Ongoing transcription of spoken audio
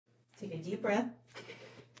Take a deep breath.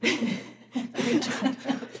 Here you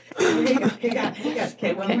go.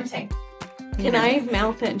 Okay, one more time. Can I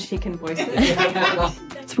mouth it and she can voice it?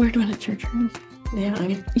 It's weird when it's your turn. Yeah, I'm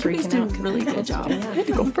You guys did a really good job. I had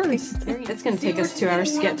to go first. It's going to take us 2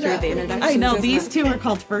 hours to get through the introduction. I know, these two are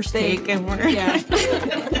called first take, and we're... Yeah.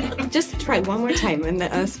 Just try one more time, and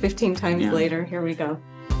us 15 times later. Here we go.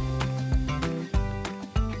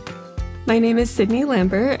 My name is Sydney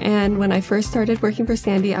Lambert, and when I first started working for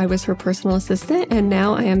Sandy, I was her personal assistant, and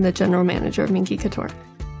now I am the general manager of Minky Couture.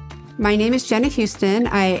 My name is Jenna Houston.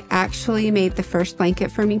 I actually made the first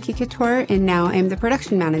blanket for Minky Couture, and now I'm the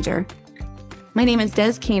production manager. My name is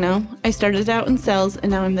Des Kino. I started out in sales,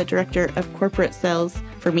 and now I'm the director of corporate sales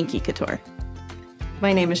for Minky Couture.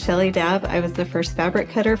 My name is Shelley Dabb. I was the first fabric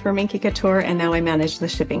cutter for Minky Couture, and now I manage the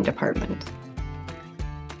shipping department.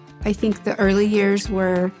 I think the early years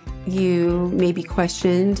were you maybe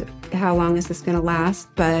questioned how long is this going to last,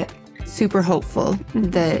 but super hopeful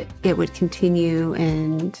that it would continue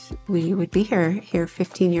and we would be here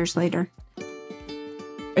 15 years later.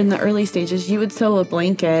 In the early stages, you would sew a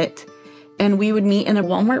blanket and we would meet in a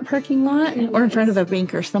Walmart parking lot or in front of a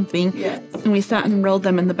bank or something. Yes. And we sat and rolled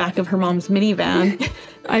them in the back of her mom's minivan.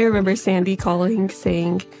 I remember Sandy calling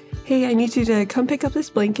saying, "Hey, I need you to come pick up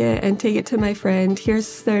this blanket and take it to my friend.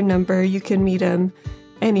 Here's their number. You can meet him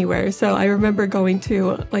anywhere." So I remember going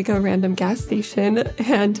to like a random gas station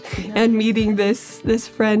and meeting this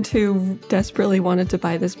friend who desperately wanted to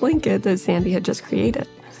buy this blanket that Sandy had just created.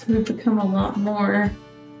 So we've become a lot more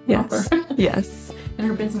Yes. Yes. in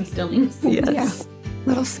our business dealings. Yes. Yeah. A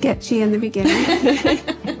little sketchy in the beginning.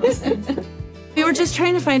 We were just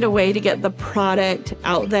trying to find a way to get the product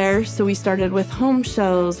out there. So we started with home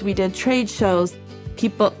shows. We did trade shows.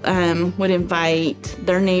 People would invite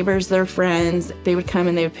their neighbors, their friends. They would come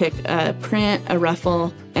and they would pick a print, a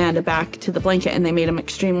ruffle, and a back to the blanket, and they made them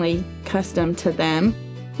extremely custom to them.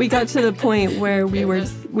 We got to the point where we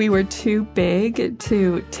were too big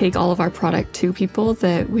to take all of our product to people,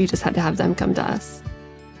 that we just had to have them come to us.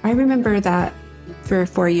 I remember that for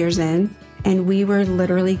 4 years in, and we were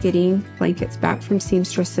literally getting blankets back from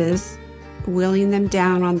seamstresses, wheeling them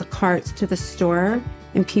down on the carts to the store,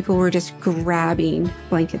 and people were just grabbing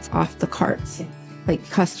blankets off the carts, like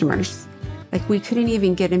customers. Like we couldn't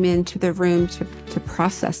even get them into the room to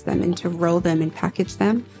process them and to roll them and package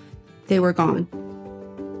them. They were gone.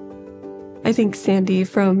 I think Sandy,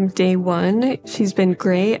 from day one, she's been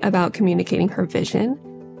great about communicating her vision.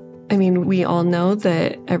 I mean, we all know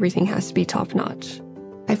that everything has to be top-notch.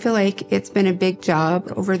 I feel like it's been a big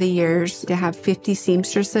job over the years to have 50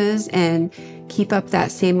 seamstresses and keep up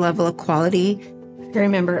that same level of quality. I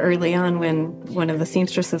remember early on when one of the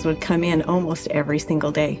seamstresses would come in almost every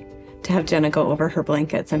single day to have Jenna go over her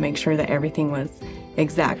blankets and make sure that everything was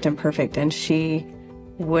exact and perfect. And she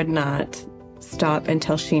would not stop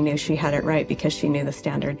until she knew she had it right, because she knew the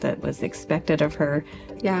standard that was expected of her.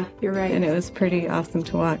 Yeah, you're right. And it was pretty awesome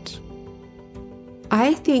to watch.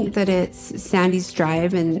 I think that it's Sandy's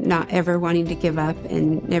drive and not ever wanting to give up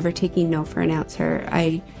and never taking no for an answer.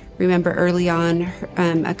 I remember early on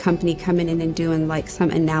a company coming in and doing like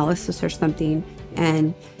some analysis or something,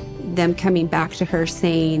 and them coming back to her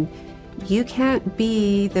saying, "You can't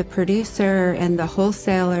be the producer and the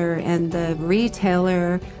wholesaler and the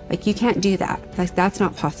retailer. Like, you can't do that. Like, that's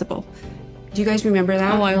not possible." Do you guys remember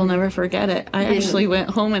that? Oh, I will never forget it. I actually went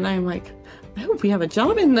home and I'm like, I hope we have a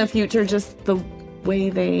job in the future. Just the way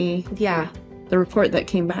the report that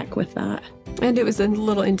came back with that. And it was a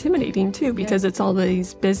little intimidating, too, because it's all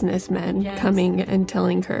these businessmen coming and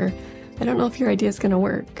telling her, "I don't know if your idea is going to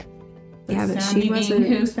work." Yeah, but Sandy she wasn't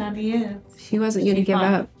being who Sandy is. She wasn't going to give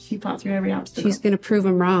up. She fought through every obstacle. She's going to prove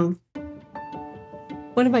them wrong.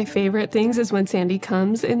 One of my favorite things is when Sandy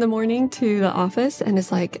comes in the morning to the office and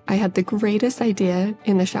is like, "I had the greatest idea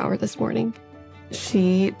in the shower this morning."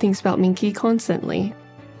 She thinks about Minky constantly.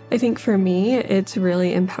 I think for me, it's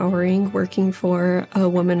really empowering working for a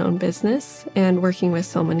woman-owned business and working with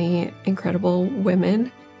so many incredible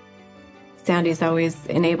women. Sandy's always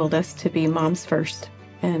enabled us to be moms first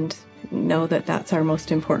and know that that's our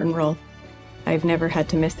most important role. I've never had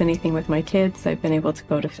to miss anything with my kids. I've been able to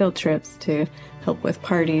go to field trips, to help with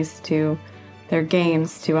parties, to their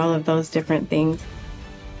games, to all of those different things.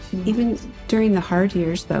 Even during the hard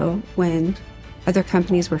years, though, when other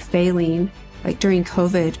companies were failing, like during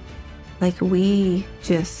COVID, like we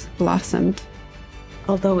just blossomed.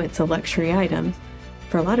 Although it's a luxury item,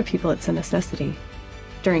 for a lot of people it's a necessity.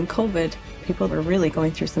 During COVID, people were really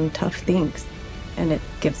going through some tough things, and it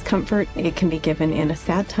gives comfort. It can be given in a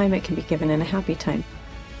sad time, it can be given in a happy time.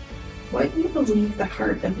 What do you believe the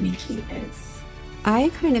heart of Minky is?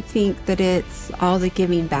 I kind of think that it's all the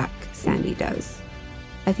giving back. Sandy does.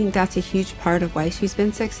 I think that's a huge part of why she's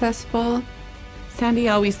been successful. Sandy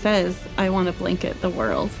always says, I want to blanket the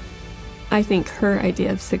world. I think her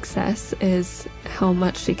idea of success is how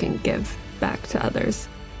much she can give back to others.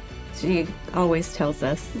 She always tells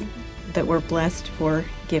us that we're blessed for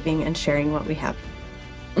giving and sharing what we have.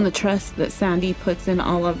 And the trust that Sandy puts in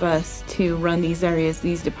all of us to run these areas,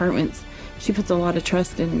 these departments, she puts a lot of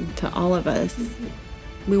trust into all of us.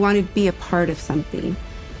 We want to be a part of something,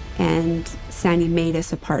 and Sandy made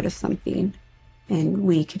us a part of something, and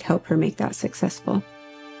we could help her make that successful.